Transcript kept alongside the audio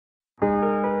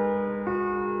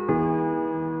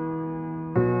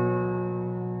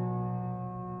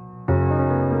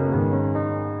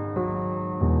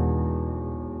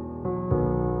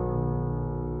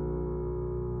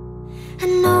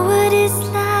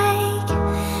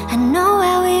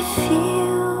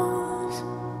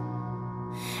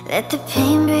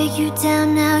you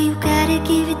down now, you gotta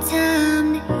give it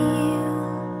time to heal.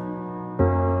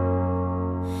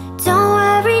 Don't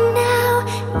worry now,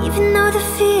 even though the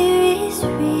fear is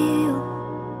real.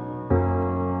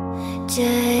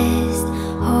 Just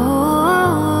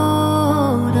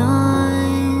hold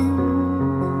on.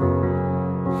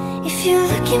 If you're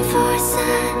looking for a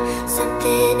sign,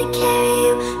 something to carry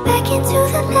you back into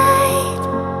the light,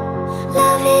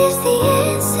 love is the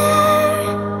answer.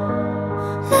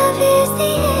 Love is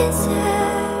the answer.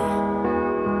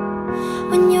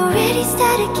 When you're ready,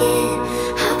 start again.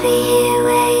 I'll be here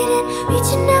waiting,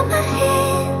 reaching out my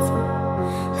hands.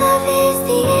 Love is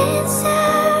the answer.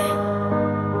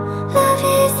 Love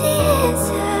is the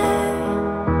answer.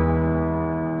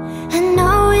 I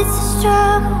know it's a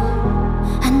struggle,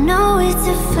 I know it's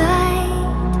a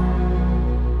fight,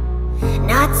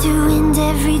 not to end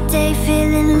every day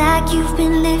feeling like you've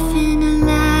been living a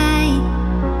lie.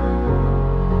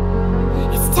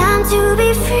 Time to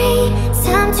be free, it's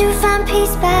time to find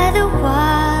peace by the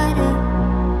water.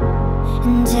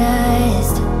 And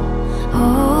just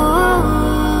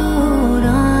hold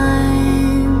on.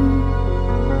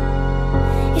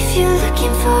 If you're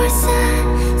looking for a sign,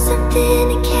 something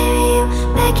to carry you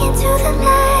back into the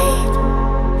light,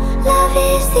 love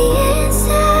is the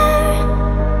answer.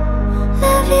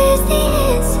 Love is the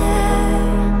answer.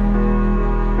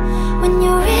 When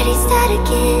you're ready, start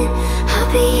again. I'll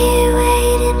be here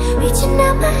waiting, reaching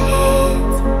out my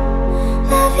hands.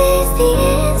 Love is the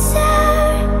answer.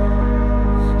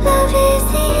 Love is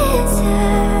the answer.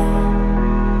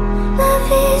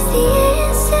 Love is the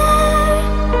answer.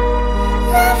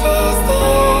 Love is the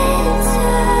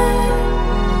answer.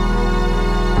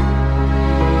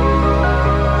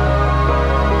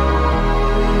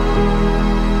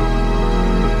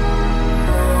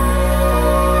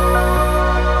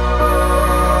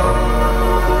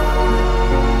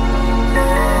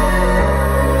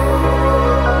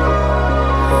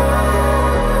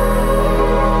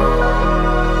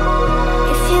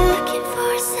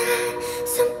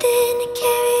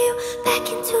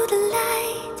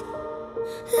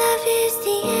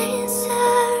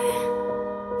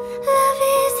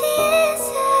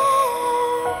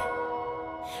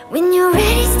 When you're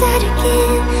ready, start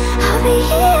again. I'll be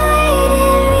here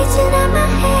waiting, reaching out my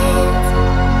hands.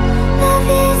 Love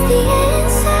is the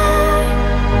answer.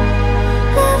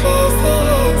 Love is the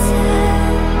answer.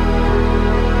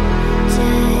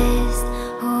 Just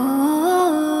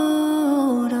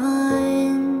hold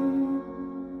on.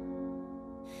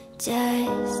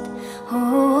 Just hold on.